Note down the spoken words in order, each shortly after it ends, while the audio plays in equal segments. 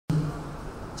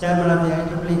Chairman of the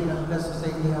IEEE Computer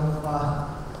Society of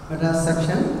Madras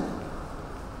section.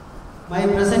 My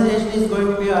presentation is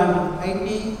going to be on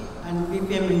IT and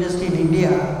BPM industry in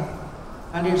India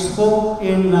and its scope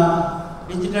in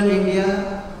Digital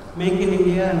India, Make in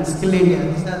India and Skill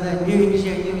India. These are the new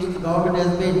initiatives which the government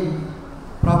has been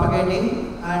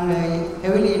propagating and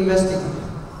heavily investing.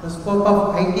 The scope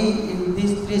of IT in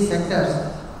these three sectors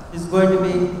is going to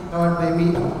be covered by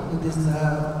me in this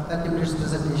 30 minutes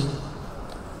presentation.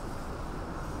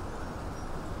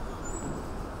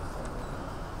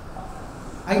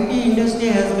 IT industry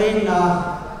has been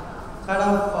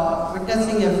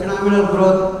witnessing a phenomenal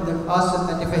growth in the past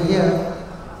 35 years.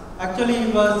 Actually,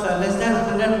 it was less than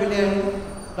 $100 billion in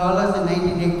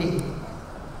 1980.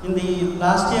 In the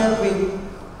last year, we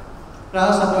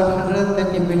crossed about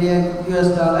 130 billion US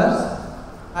dollars,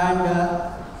 and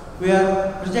we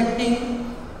are projecting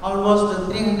almost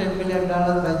 $300 billion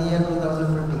by the year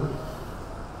 2020.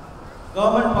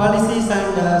 Government policies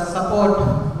and support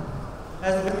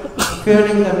has been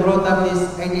fueling the growth of this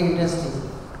IT industry.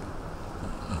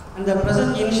 And the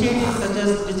present initiatives such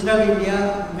as Digital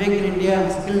India, Make in India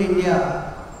and Skill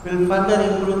India will further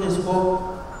improve the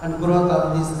scope and growth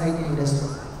of this IT industry.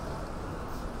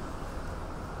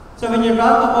 So when you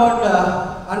talk about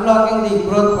unlocking the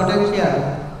growth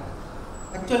potential,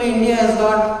 actually India has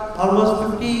got almost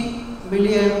 50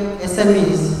 million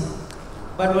SMEs,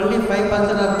 but only 5%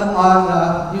 of them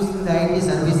are using the IT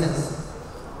services.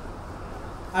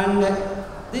 And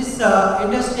this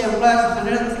industry employs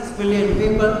 106 million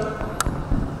people,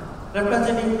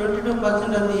 representing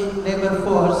 22% of the labor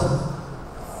force,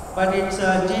 but its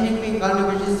GDP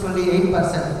contribution is only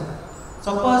 8%.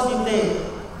 Suppose if they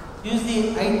use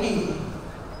the IT,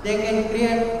 they can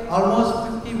create almost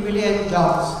 50 million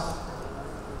jobs.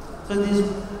 So this is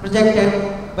projected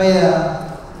by a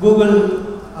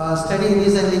Google study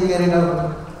recently carried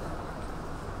out.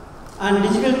 And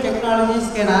digital technologies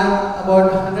can add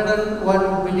about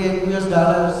 $101 billion US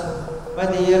dollars by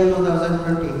the year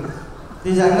 2020.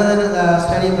 This is another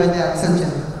study by the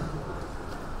Accenture.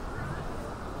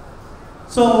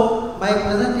 So my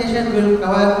presentation will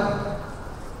cover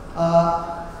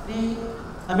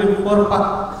four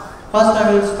parts. First, I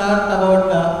will start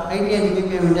about IT and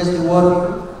BPM industry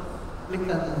overview. Click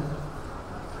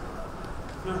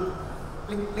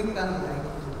on the IT.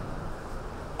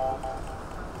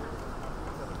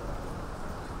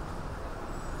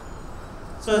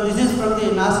 So this is from the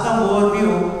NASCOM overview.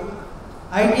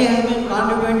 IT has been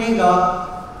contributing to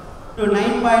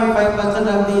 9.5%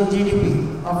 of the GDP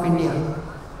of India,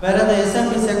 whereas the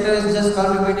SME sector is just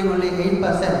contributing only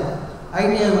 8%.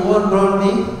 IT has overgrown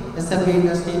the SME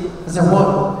industry as a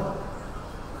whole.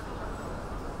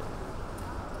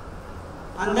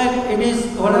 And then it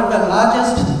is one of the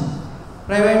largest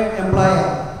private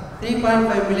employer.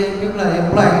 3.5 million people are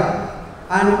employed,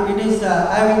 and it is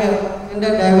having a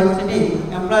gender diversity,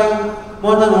 employing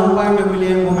more than 1.2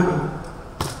 million women.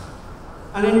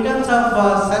 And in terms of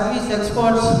service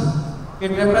exports,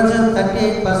 it represents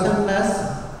 38% plus,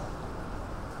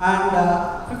 and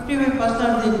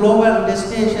 55% of the global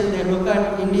destination they look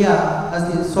at India as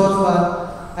the source for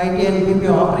IT and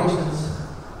BPO operations.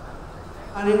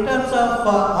 And in terms of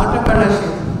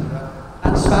entrepreneurship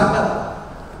and startup,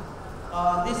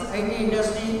 this IT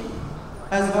industry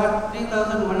has got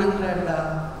 3,100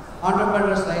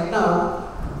 entrepreneurs right now,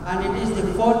 and it is the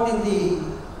fourth in the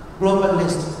global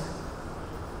list.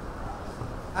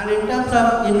 And in terms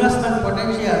of investment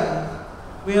potential,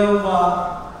 we have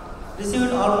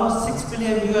received almost $6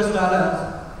 billion US dollars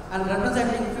and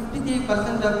representing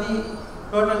 53% of the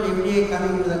total FDI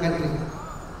coming to the country.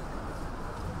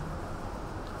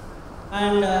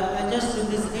 And this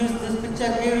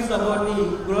picture gives about the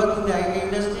growth in the IT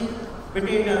industry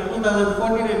between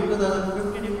 2014 and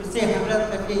 2015. If you say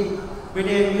 130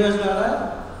 billion US dollar,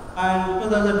 and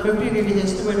 2015 it is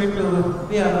estimated to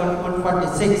be about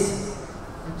 146.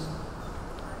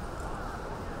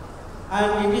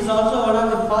 And it is also one of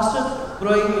the fastest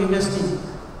growing industry,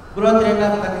 growth rate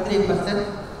of 33%.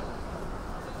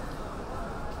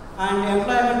 And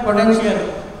employment potential,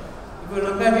 if you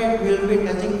look at it, we will be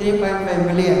touching 3.5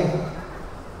 million.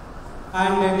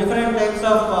 And different types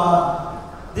of,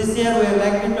 this year we are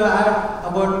likely to add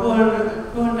about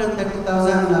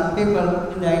 230,000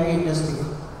 people in the IT industry.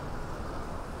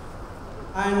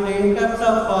 And in terms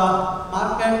of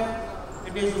market,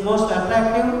 it is most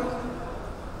attractive.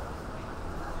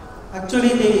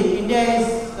 Actually, India is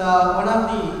one of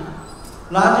the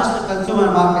largest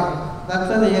consumer market. That's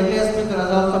why the earlier speaker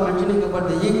was also mentioning about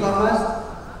the e-commerce.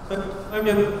 So it's going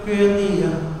to fuel the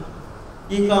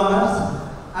e-commerce.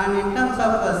 And in terms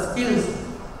of skills,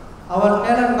 our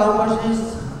talent composition is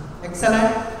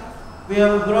excellent. We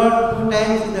have grown 2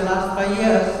 times in the last 5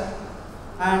 years,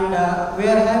 and we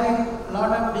are having a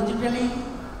lot of digitally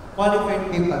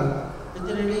qualified people,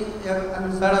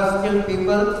 sort of skilled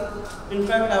people. In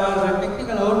fact, our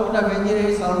technical output of engineering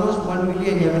is almost 1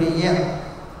 million every year.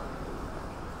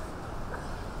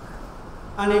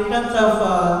 And in terms of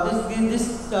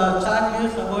this chart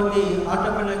gives about the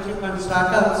entrepreneurship and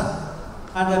startups,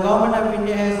 and the government of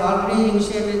India has already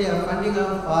initiated a funding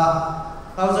of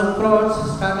 1,000 crores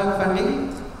startup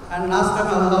funding, and NASCOM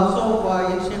has also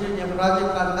initiated a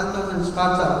project called 10,000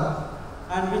 Startups,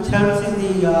 and which helps in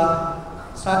the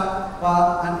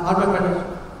startup and entrepreneurship.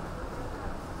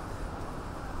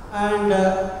 And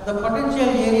the potential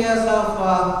areas of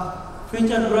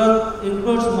future growth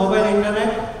includes mobile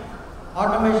internet,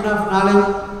 automation of knowledge,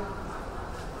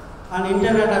 and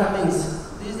Internet of Things.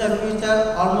 This is the future.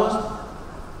 Almost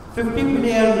 50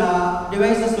 billion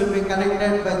devices will be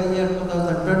connected by the year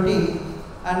 2020,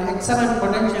 and excellent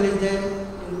potential is there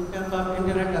in terms of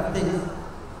Internet of Things.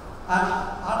 And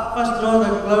all of us know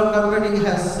that cloud computing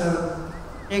has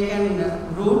taken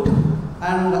root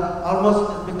and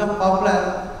almost become popular,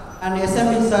 and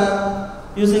SMEs are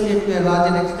using it to a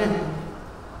larger extent.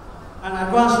 And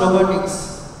advanced robotics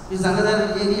is another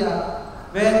area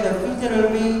where the future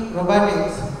will be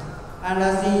robotics, and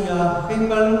as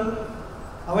the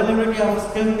availability of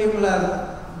skilled people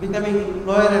are becoming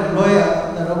lower and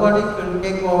lower, the robotics will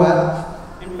take over.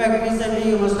 In fact,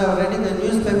 recently you must have read in the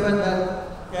newspaper that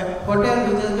a hotel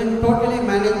which has been totally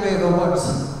managed by robots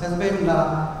has been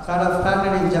sort of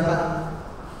started in Japan.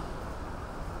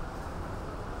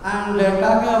 And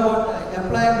talking about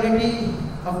employability,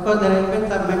 of course, the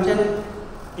elements are mentioned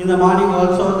in the morning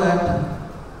also that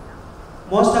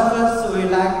most of us we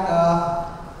lack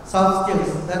soft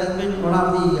skills. That has been one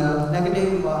of the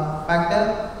negative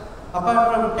factors.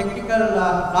 Apart from technical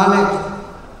knowledge,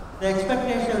 the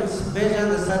expectations based on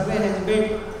the survey has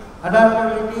been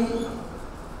adaptability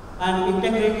and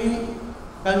integrity,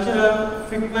 cultural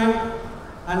fitment,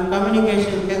 and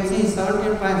communication. You can see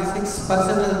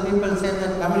 17.6% of the people say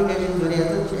that communication is very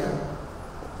essential.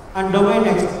 And domain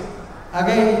expert.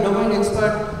 Again, domain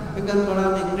expert becomes one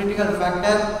of the critical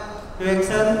factors to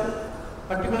excel.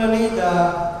 Particularly the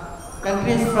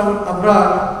countries from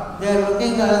abroad, they are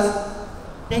looking at us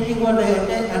taking over the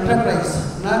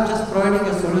enterprise, not just providing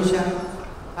a solution,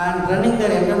 and running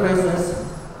their enterprises,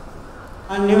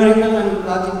 and numerical and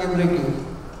logic ability.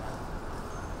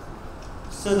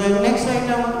 So the next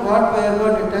item, what we are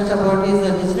going to touch about is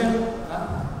the digital.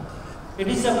 It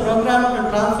is a program to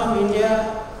transform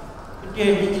India into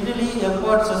a digitally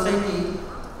empowered society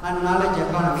and knowledge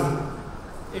economy.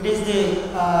 It is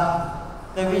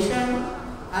the vision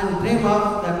and dream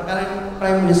of the current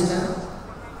Prime Minister.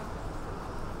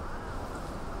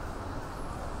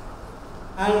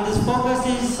 And this focus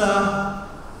is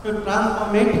to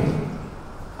transform it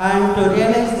and to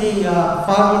realize the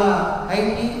formula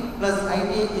IT plus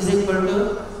IT is equal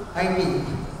to IT.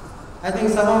 I think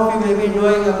some of you may be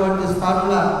knowing about this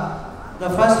formula. The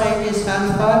first IT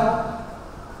stands for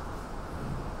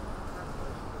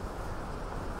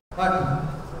what?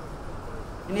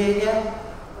 Any idea?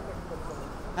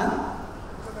 Huh?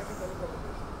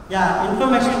 Yeah,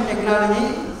 information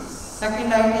technology.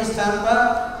 Second IT stands for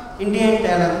Indian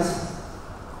talents,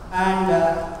 and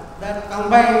that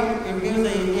combined it gives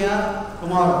the India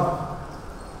tomorrow.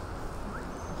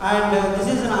 And this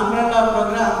is an umbrella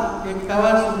program. It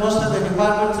covers most of the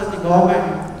departments of the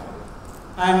government,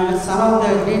 and some of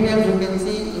the details you can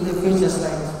see in the future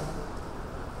slides.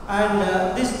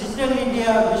 And this Digital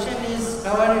India vision is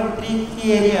covered in 3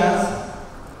 key areas.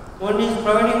 One is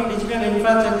providing digital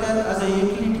infrastructure as a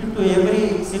utility to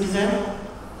every citizen,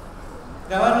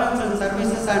 governance and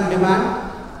services on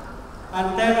demand,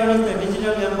 and third one is the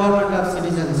digital empowerment of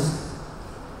citizens.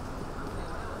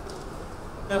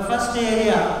 The first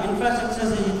area, infrastructure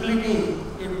as a utility,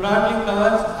 it broadly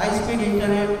covers high-speed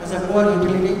internet as a core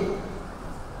utility,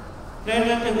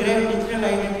 cradle-to-grave digital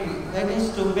identity, that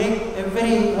is to make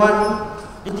everyone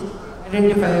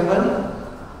identifiable,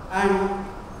 and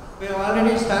we have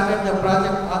already started the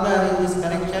project Other in this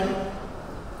direction,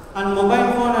 and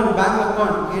mobile phone and bank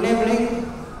account, enabling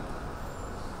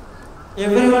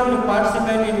everyone to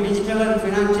participate in digital and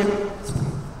financial,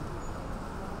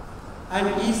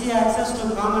 and easy access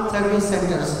to common service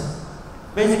centers.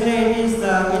 Basically, it is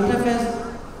the interface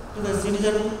to the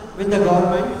citizen with the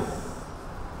government,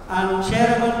 and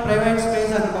shareable private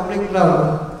space and public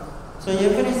cloud. So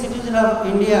every citizen of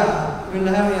India will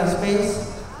have a space,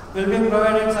 will be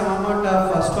provided some amount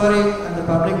of storage and the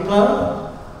public cloud,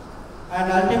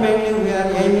 and ultimately we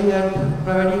are aiming at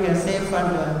providing a safe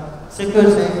and secure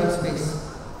cyberspace.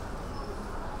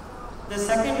 The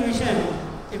second vision,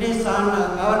 it is on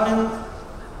governance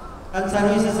and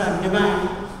services and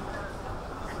demand,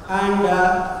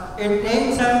 and it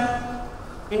aims at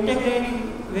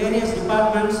integrating various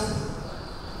departments,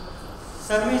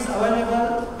 service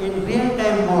available in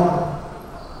real-time mode,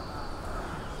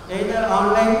 either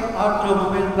online or through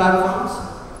mobile platforms,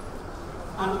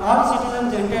 and all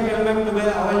citizens' entertainment to be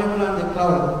available on the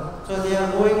cloud. So they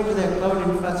are moving to the cloud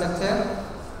infrastructure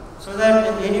so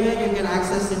that anywhere you can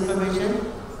access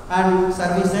information and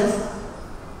services.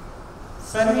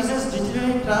 Services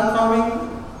digitally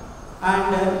transforming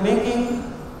and making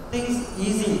things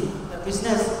easy. The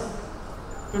business,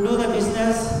 to do the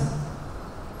business,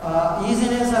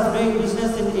 easiness of doing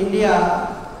business in India,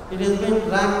 it has been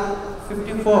ranked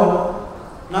 54.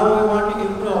 Now we want to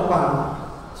improve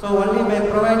upon. So only by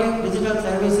providing digital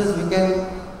services we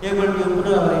can able to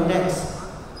improve our index.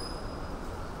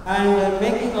 And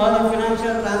making all the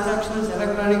financial transactions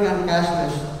electronic and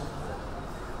cashless.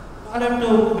 In order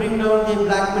to bring down the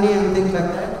black money and things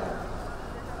like that.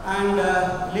 And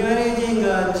leveraging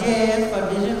GIS for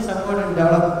digital support and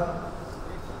development.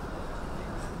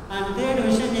 And third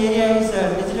vision area is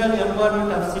digital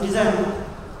empowerment of citizens,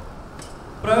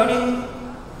 providing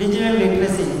digital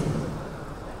literacy.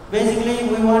 Basically,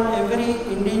 we want every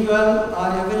individual or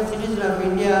every citizen of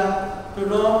India to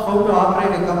know how to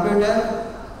operate a computer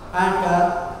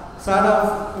and sort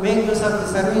of make use of the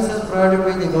services provided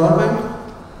by the government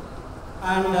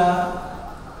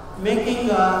and making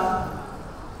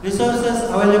resources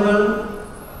available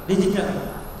digital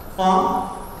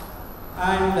form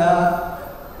and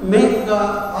make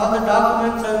all the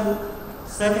documents and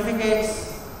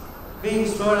certificates being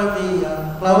stored at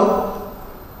the cloud,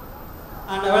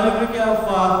 and availability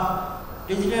of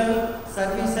digital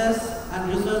services and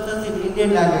resources in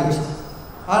Indian language.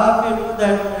 All of you know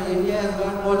that India has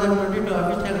got more than 22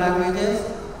 official languages,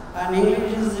 and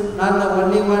English is not the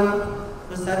only one.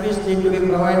 The service need to be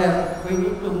provided. We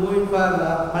need to move in for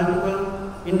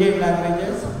multiple Indian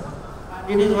languages.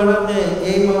 And it is one of the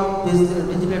aim of this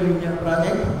Digital India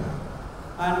project.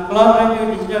 And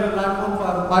collaborative digital platform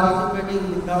for participating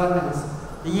in the governance,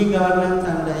 the e-governance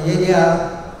and the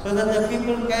area, so that the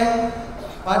people can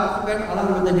participate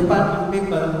along with the department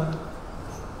people.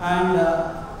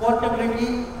 And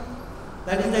portability,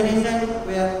 that is the reason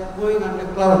we are going on the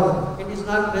cloud. It is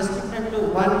not restricted to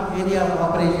one area of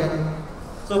operation.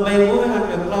 So by moving on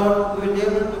the cloud, we will be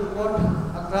able to port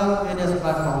across various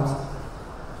platforms.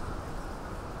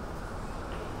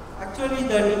 Actually,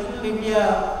 the Digital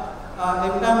India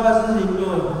encompasses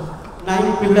into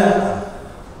 9 pillars,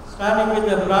 starting with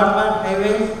the broadband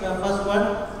highways, the first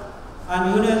one,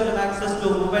 and universal access to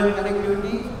mobile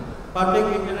connectivity, public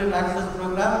internet access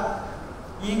program,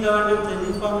 e-governance and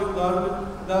informing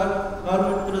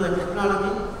government through the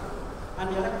technology,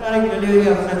 and electronic delivery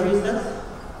of services,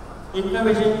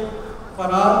 information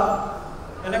for all,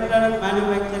 electronic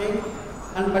manufacturing,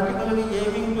 and particularly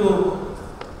aiming to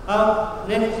have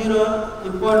net zero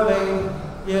import by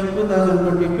year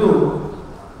 2022,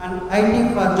 and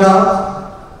IT for jobs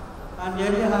and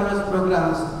early harvest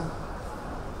programs.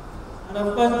 And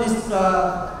of course,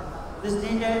 this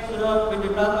details, when you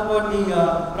talk about the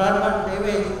broadband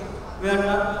highways, we are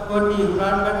talking about the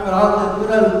broadband for all the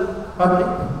rural public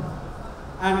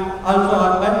and also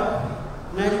urban,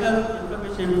 national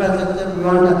information infrastructure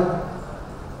beyond,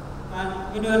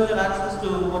 and universal access to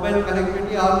mobile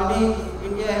connectivity. Already,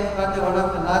 India has got one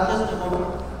of the largest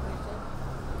mobile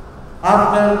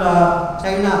after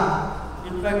China.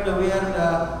 In fact, we are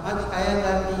much higher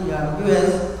than the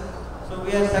US, so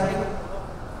we are second.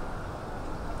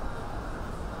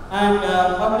 And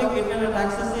public internet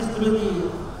access is through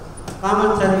the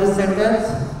common service centers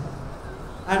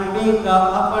and being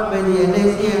offered by the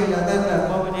NIC and other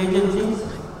government agencies.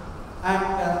 And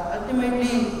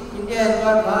ultimately, India has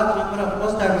got large number of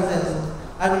post offices,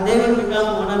 and they will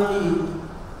become one of the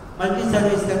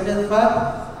multi-service centers for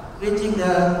reaching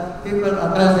the people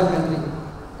across the country.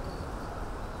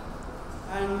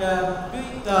 And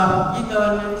doing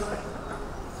e-governance,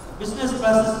 business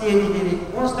process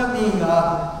engineering. Most of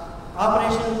the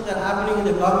operations that are happening in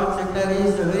the government sector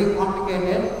is very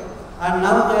complicated, and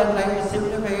now they are trying to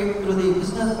simplify it through the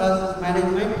business process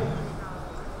management.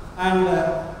 And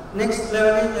next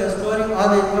level is storing all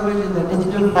the information in the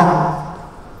digital form,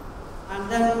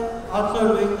 and then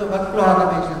also doing the workflow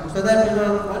automation, so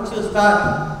that once you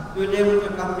start, you will be able to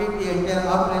complete the entire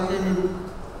operation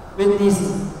with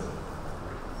ease.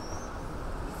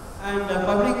 And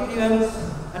public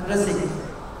grievance addressing.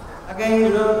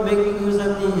 Again, making use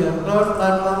of the cloud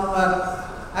platform for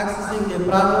accessing the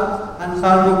problem and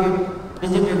solving it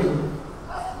digitally.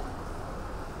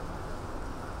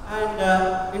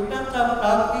 And in terms of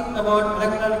talking about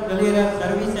electronic delivery of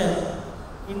services,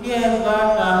 India has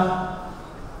got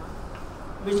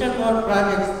mission mode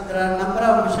projects. There are a number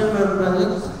of mission mode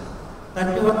projects,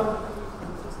 31,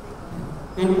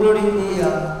 including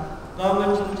the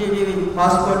government initiative in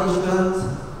passport issuance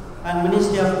and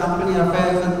Ministry of Company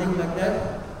Affairs and things like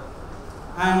that.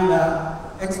 And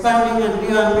expanding and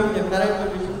revamping the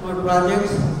current mission mode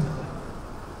projects.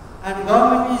 And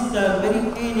government is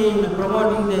very keen in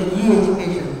promoting the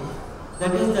e-education,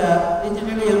 that is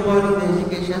digitally empowering the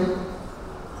education.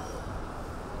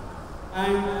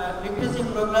 And literacy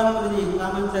program for the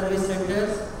common service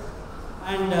sectors,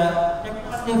 and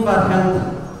technology for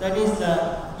health, that is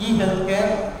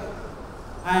e-healthcare,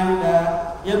 and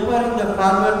empowering the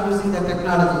farmers using the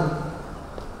technology.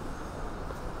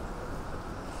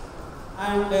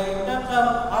 And in terms of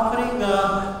offering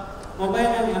mobile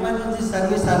and emergency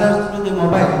service alerts through the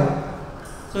mobile,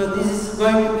 so this is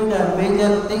going to be the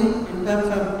major thing in terms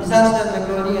of disaster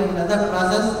recovery and other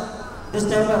process. This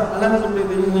type of alerts will be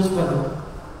very useful.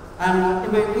 And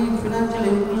ultimately, financial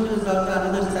inclusion is also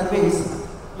another service.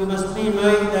 You must be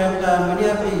knowing that many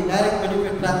of the direct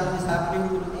benefit transfer is happening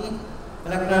through the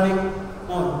electronic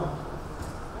mode.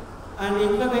 And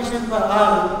information for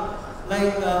all,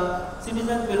 like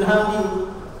citizens will have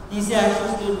the easy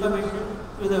access to information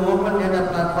through the open data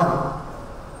platform.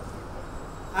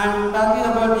 And talking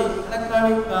about the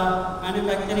electronic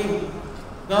manufacturing,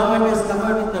 government has come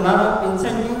out with a lot of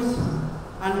incentives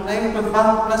and trying to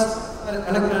form plus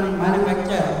electronic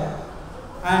manufacture,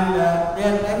 and they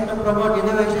are trying to promote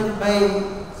innovation by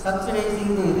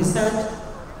subsidizing the research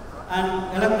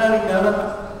and electronic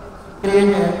development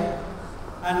created,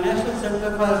 and National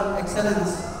Center for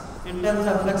Excellence in terms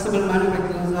of flexible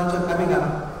manufacturing is also coming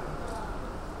up.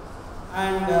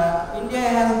 And India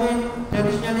has been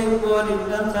traditionally poor in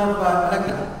terms of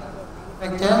electronic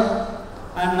manufacture,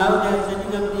 and now they are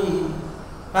setting up the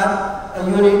fab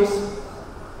units.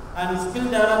 And skill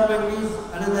development is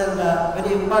another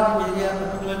very important area,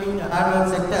 particularly in the hardware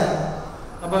sector.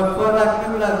 About 4 lakh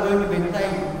people are going to be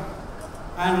trained,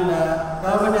 and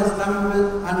government has come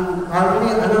with and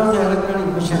already announced the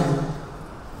electronic mission.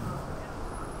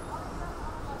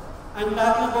 And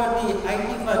talking about the IT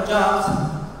for jobs,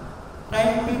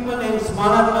 train people in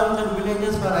smaller towns and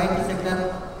villages for IT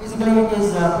sector. Basically, it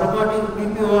is promoting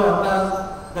BPO across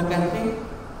the country.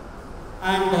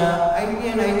 And IT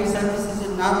and IT services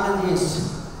in North and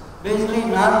East. Basically,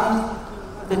 North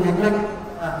is the neglect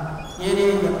area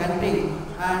in the country,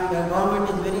 and the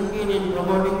government is very keen in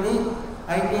promoting the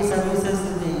IT services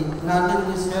in the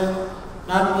northeast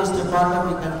part of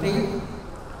the country.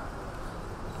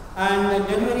 And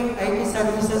delivering IT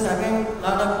services, again, a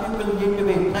lot of people need to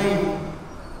be trained,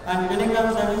 and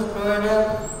telecom service providers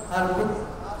are fit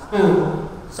to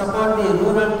support the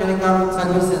rural telecom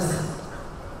services.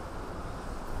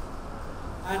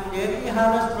 And the early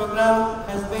harvest program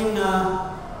has been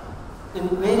in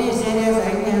various areas.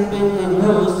 IT has been in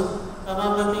use. Some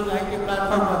of the things, IT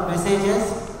platform for messages,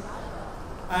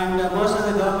 and most of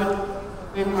the government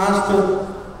been asked to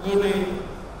email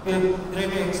to a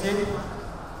greater extent.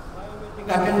 Biometric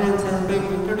attendance has been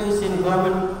introduced in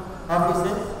government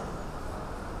offices,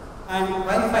 and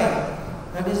Wi-Fi,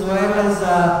 that is wireless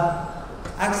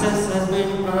access, has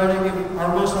been provided in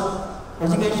almost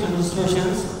educational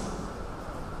institutions.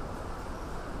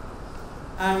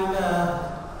 And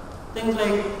things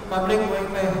like public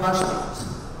Wi-Fi hotspots.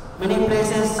 Many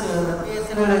places, the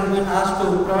PSNL has been asked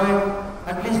to provide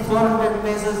at least 400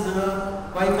 places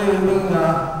Wi-Fi will be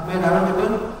made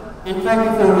available. In fact,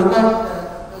 if you look at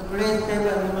today's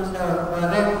paper, you must have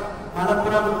read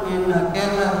Malappuram in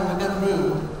Kerala has become the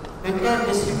entire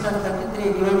district of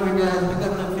 33 kilometers has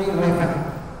become the free Wi-Fi.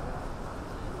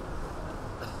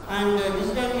 And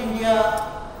Digital India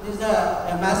is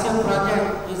a massive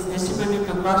project, is estimated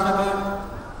to cost about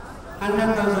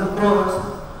 100,000 crores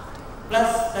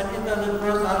plus 30,000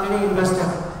 crores already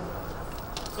invested.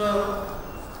 So,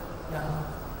 yeah.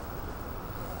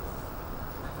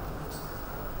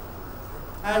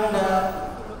 And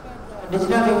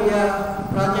Digital India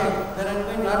project, there has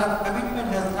been a lot of commitment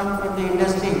has come from the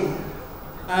industry.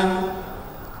 And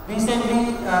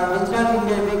recently, Digital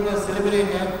India Week was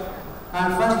celebrated,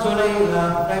 and 1st July,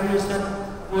 Prime Minister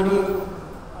Modi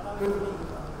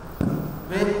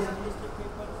with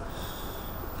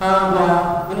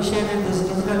have initiated this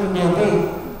Digital India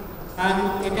Week,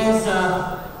 and it has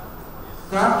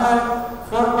garnered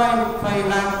 4.5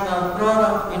 lakh crore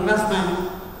of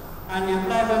investment and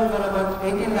employment for about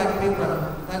 18 lakh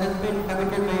people. That has been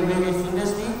committed by various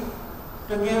industry.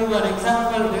 To give an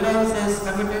example, Reliance has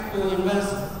committed to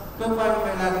invest 2.5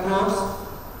 lakh crores,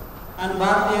 and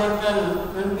Bharti Airtel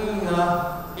will be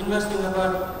investing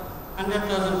about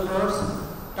 100,000 crores.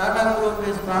 Tata Group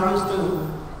is promised to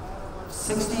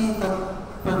 60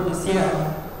 for this year.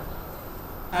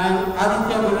 And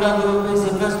Aditya Birla Group is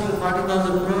investing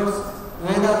 40,000 crores.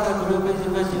 Vedanta Group is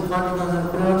investing 40,000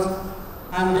 crores.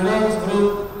 And Reliance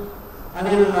Group,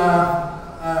 Anil,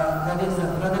 that is the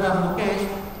brother of Mukesh,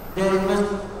 they are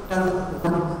investing 10,000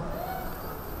 crores.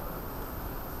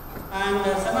 And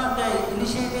some of the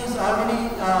initiatives already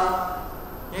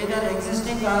either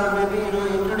existing or maybe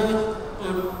introduced to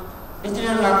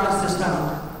digital locker system.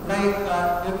 Like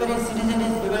every citizen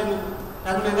is given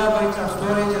 10 megabytes of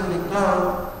storage on the cloud,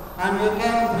 and you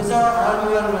can preserve all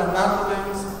your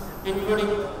documents,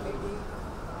 including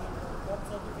birth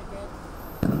certificate,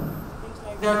 things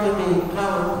like that in the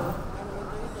cloud.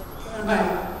 And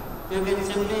you can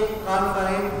simply call for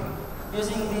it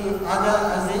using the Aadhaar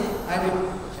as the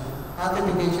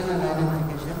authentication and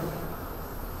identification.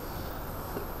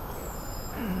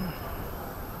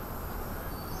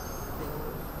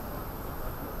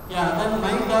 Yeah, then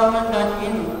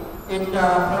mygovernment.in, it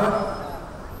provides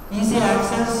easy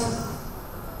access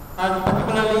and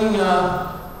particularly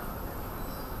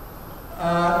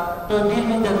to deal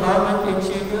with the government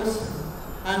initiatives,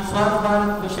 and Swachh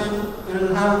Bharat Mission will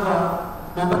have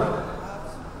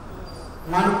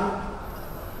money.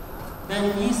 Then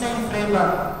e-sign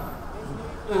framework,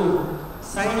 to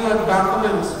sign your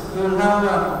documents, you will have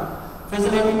a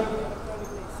facility.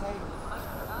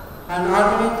 And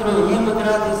already through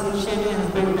e-Mudra, this initiative has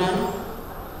been done.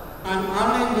 And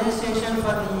online registration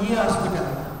for the e-hospital,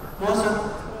 most of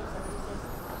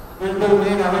will be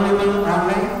made available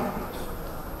online.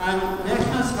 And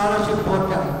National Scholarship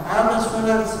Portal, all the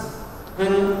students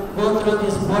will go through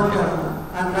this portal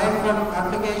and right from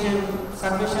application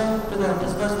submission to the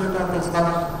disbursement of the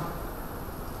scholarship.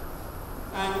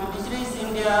 And Digitize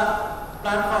India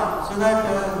platform, so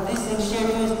that this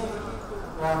initiative is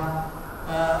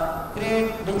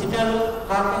create digital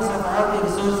copies of all the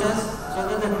resources so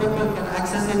that the people can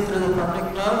access it through the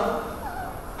public cloud.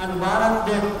 And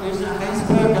BharatNet is a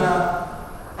high-speed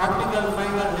optical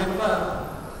fiber network.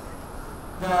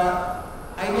 The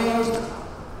idea is to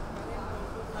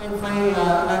 2.5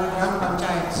 lakh gram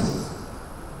panchayats.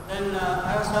 Then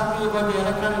I was talking about the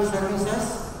electronic services,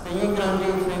 the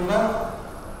e-Kranti framework.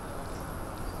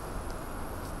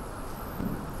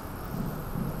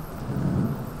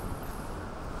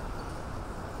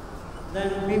 Then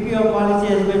BPO policy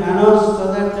has been announced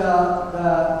so that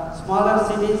the smaller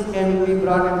cities can be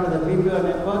brought into the BPO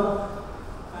network.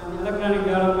 And Electronic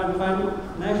Development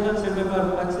Fund, National Center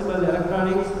for Flexible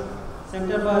Electronics,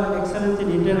 Center for Excellence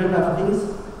in Internet of Things.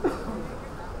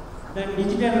 Then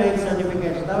digital life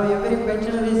certificates. Now every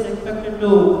pensioner is expected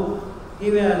to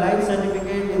give a life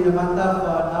certificate in the month of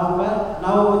November.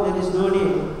 Now there is no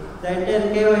need. The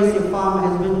entire KYC form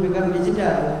has been become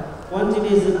digital. Once it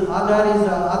is Aadhaar is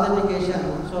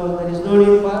authentication, so there is no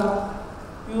need for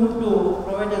you to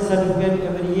provide a certificate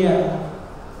every year.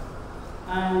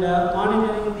 And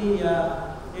monitoring the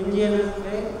MGNS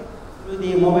play through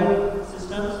the mobile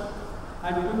systems,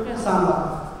 and Twitter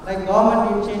Samba, like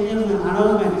government initiatives and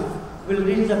announcements will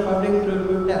reach the public through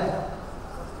Twitter.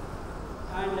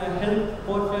 And health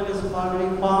portal is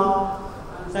already formed,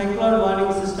 and cyclone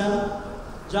warning system,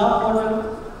 job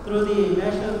portal through the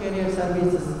National Career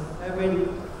Services have been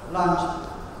launched.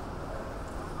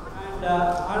 And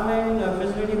online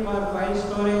facility for file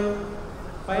storage,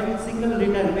 file single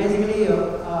return. Basically,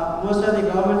 most of the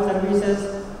government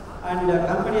services and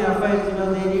company affairs,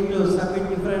 they need to submit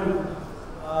different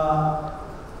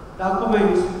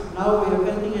documents. Now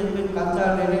everything has been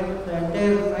consolidated. The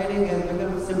entire filing has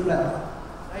become simpler,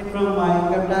 right from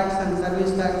income tax and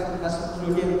service tax and customs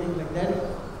duty and things like that.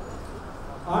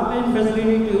 Online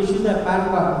facility to issue the PAN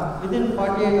card. Within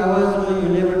 48 hours,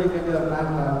 you'll be able to get your PAN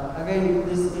card. Again,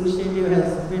 this initiative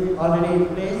has been already in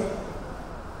place.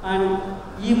 And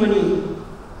e-money,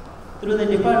 through the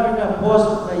Department of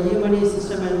Post, the e-money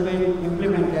system has been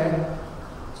implemented.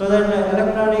 So that the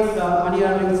electronic money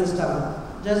ordering system,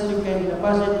 just you can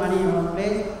deposit money in one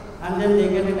place and then they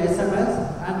get an SMS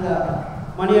and the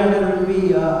money order will be,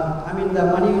 the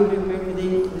money will be paid to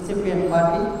the recipient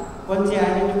party. Once he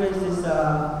identifies this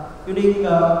unique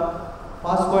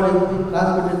passcode has been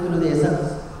transmitted through the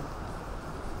SMS.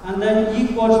 And then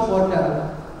e-courts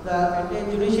portal, the entire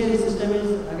judiciary system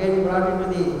is again brought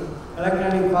into the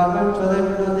electronic format so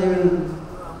that they will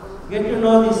get to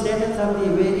know the status of the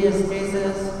various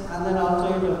cases and then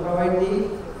also it will provide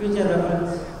the future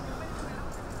reference.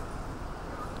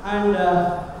 And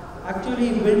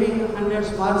actually building 100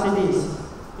 smart cities.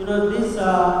 This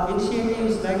initiative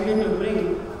is likely to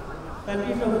bring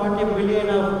 30 to 40 billion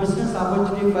of business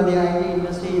opportunity for the IT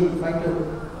industry in the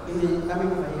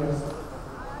coming 5 years.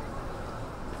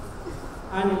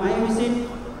 And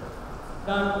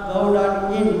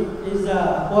myvisit.gov.in is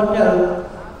a portal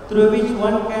through which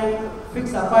one can fix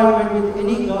appointment with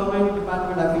any government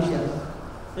department officials.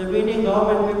 The meeting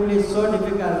government people is so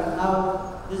difficult. Now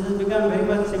this has become very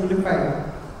much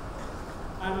simplified.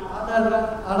 And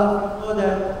all of you know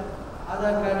that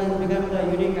Aadhaar card has become the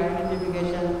unique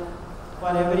identification for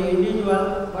every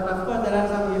individual. But of course there are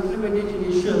some implementation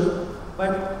issues.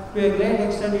 But to a great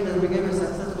extent it has become a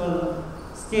successful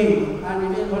scheme, and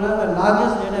it is one of the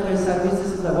largest database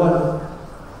services in the world.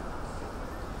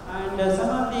 And some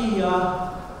of the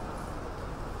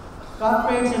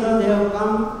corporates, they have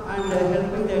come and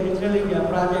helping the Digital India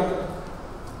project.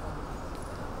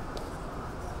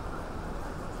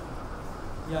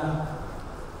 Yeah.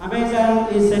 Amazon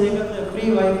is setting up the free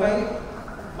Wi-Fi.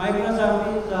 Microsoft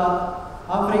is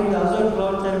offering the Azure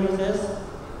cloud services.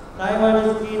 Taiwan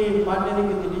is keen in partnering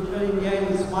with the Digital India in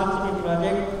the Smart City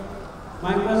project.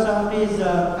 Microsoft is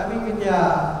coming with a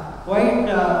wide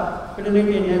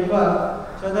fidelity network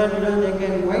so that they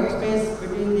can white space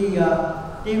between the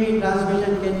TV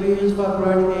transmission can be used for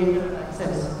providing the internet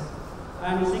access.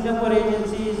 And Singapore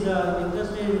agency is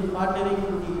interested in partnering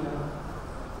with the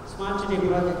Smart City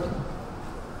project.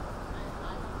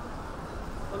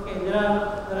 Okay, there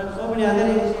are so many other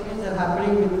initiatives that are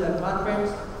happening with the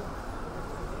corporates.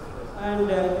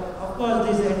 And of course,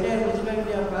 this entire Digital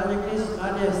India project is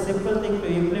not a simple thing to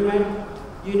implement.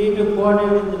 You need to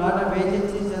coordinate with a lot of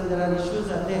agencies, and there are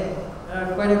issues out there. There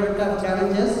are quite a bit of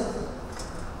challenges.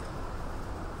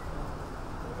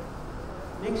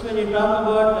 Next, when you talk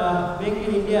about Make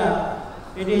in India,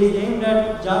 it is aimed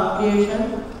at job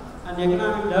creation and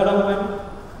economic development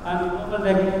and global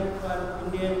recognition for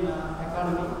Indian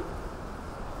economy.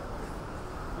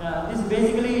 Yeah, this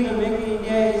basically, Make in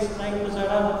India is trying to sort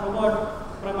of promote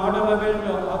from automobile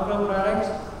to agro products,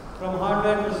 from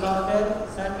hardware to software,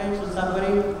 satellites to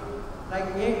submarine. Like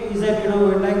A to Z, we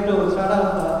would like to sort of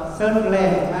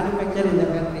self-reliant manufacture in the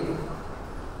country.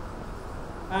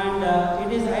 And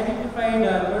it is identified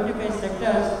 25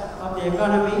 sectors of the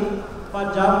economy for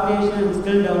job creation and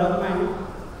skill development.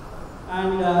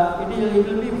 And it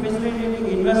will be facilitating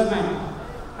investment.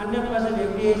 100%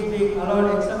 FDI is being allowed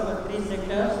except for 3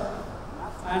 sectors.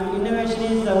 And innovation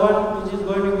is the one which is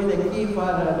going to be the key for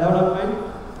development.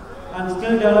 And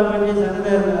skill development is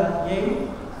another aim.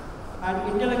 And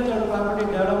intellectual property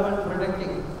development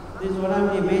protecting. This is one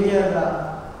of the major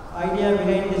idea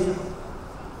behind this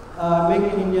Make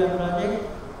in India project.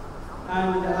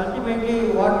 And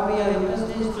ultimately what we are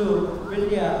interested is to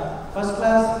build a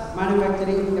first-class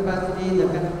manufacturing capacity in the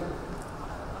country.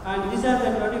 And these are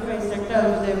the 25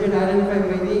 sectors which have been identified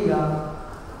by the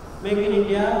Make in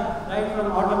India, right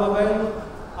from automobile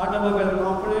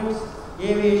components,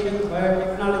 aviation,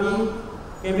 biotechnology,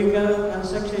 chemical,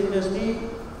 construction industry,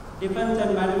 defense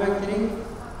and manufacturing,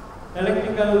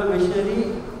 electrical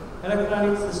machinery,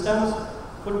 electronic systems,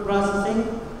 food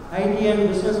processing, IT and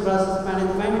business process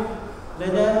management,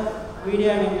 leather,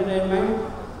 media and entertainment,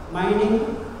 mining,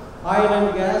 oil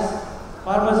and gas,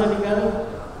 pharmaceutical,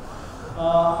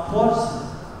 ports,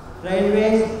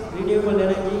 railways, renewable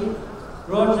energy,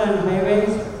 roads and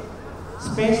highways,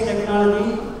 space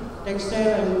technology,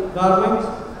 textile and garments,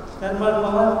 thermal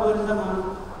power, tourism and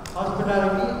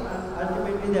hospitality, and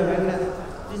ultimately the wellness.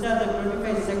 These are the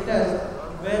 25 sectors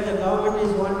where the government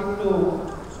is wanting to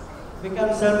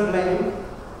become self-reliant.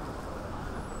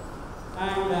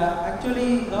 And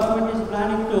actually, government is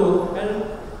planning to help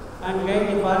and guide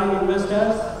the foreign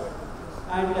investors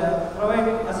and provide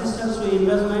assistance to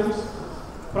investments,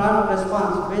 prompt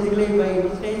response. Basically, by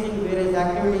digitizing various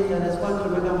activities, the response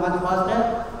will become much faster,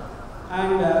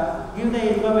 and give the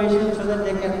information so that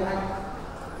they can act.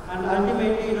 And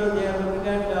ultimately, they are looking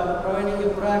at providing a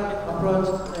proactive approach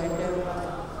to the entire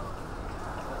project.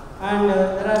 And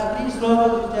there are 3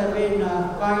 slogans which have been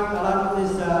coined along with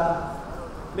this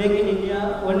Make in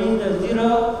India. One is the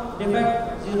zero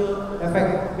defect, zero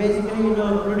effect. Basically,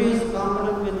 produce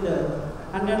component with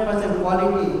 100%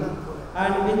 quality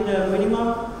and with the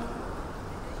minimum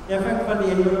effect for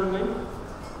the environment.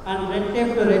 And red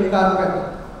tape to red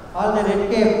carpet. All the red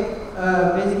tape,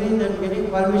 basically that getting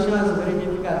permission is very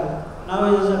difficult.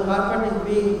 Now the carpet is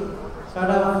being sort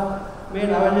of made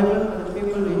available for the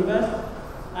people to invest,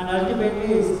 and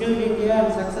ultimately skilled India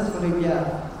and successful India.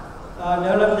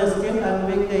 Develop the skill and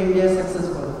make the India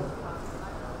successful.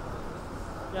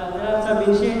 Yeah, there are some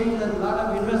initiatives and a lot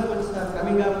of investments are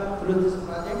coming up through this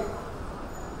project.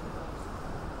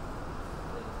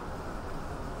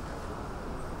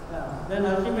 Yeah. Then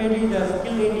ultimately the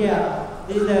skill India.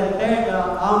 This is the third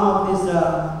arm of this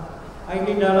IT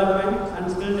development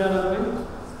and skill development.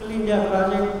 Skill India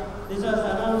project. This was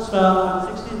announced on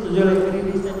 16th July very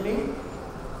recently.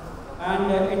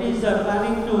 And it is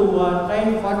planning to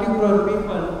train 40 crore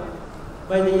people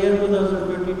by the year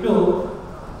 2022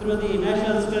 through the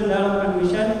National Skill Development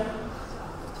Mission.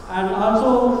 And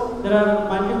also there are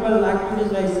multiple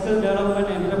activities like skill development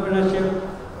and entrepreneurship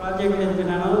project has been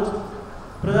announced.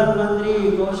 Pradhan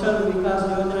Mantri Kaushal Vikas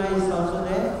Yojana is also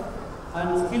there,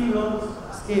 and skill loan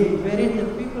scheme wherein the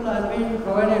people are being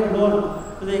provided loan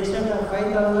to the extent of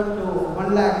 5,000 to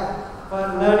 1 lakh for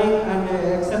learning and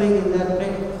excelling in their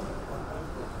trade.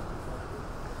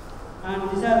 And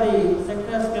these are the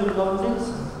sector skill councils.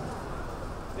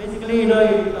 Basically, it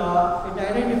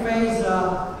identifies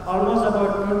almost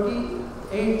about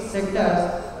 28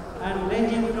 sectors and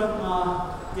ranging from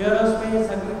aerospace,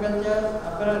 agriculture,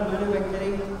 apparel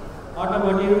manufacturing,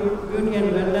 automotive, beauty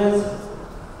and wellness,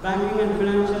 banking and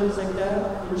financial sector,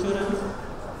 insurance,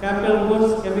 capital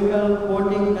goods, chemical,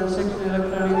 coating, construction,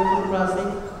 electronics, food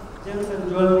processing, gems and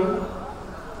jewelry,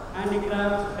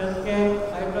 handicrafts, healthcare,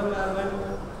 hydrocarbon,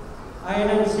 iron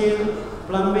and steel,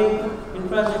 plumbing,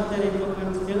 infrastructure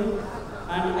equipment skill,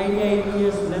 and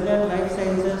IITS, leather, life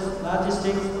sciences,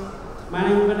 logistics,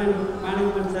 management and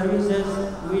management services,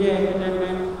 media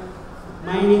entertainment,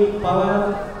 mining,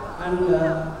 power, and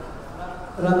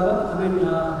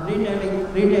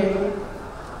retailing,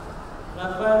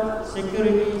 rubber,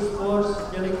 security, sports,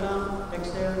 telecom,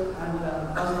 textile, and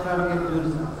hospitality and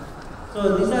tourism.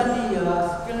 So these are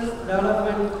the skill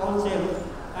development council,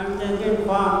 and they get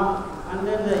formed, and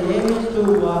then the aim is to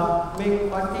make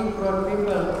 40 crore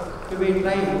people to be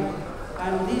trained.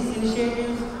 And these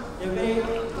initiatives, every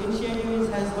initiative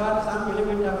has got some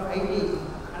element of IT,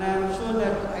 and I am sure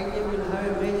that IT will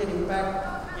have a major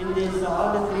impact in this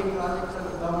all the three projects of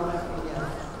the government of India.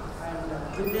 And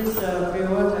with this few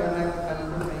words, I would like to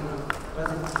conclude my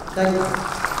presentation. Thank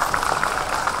you.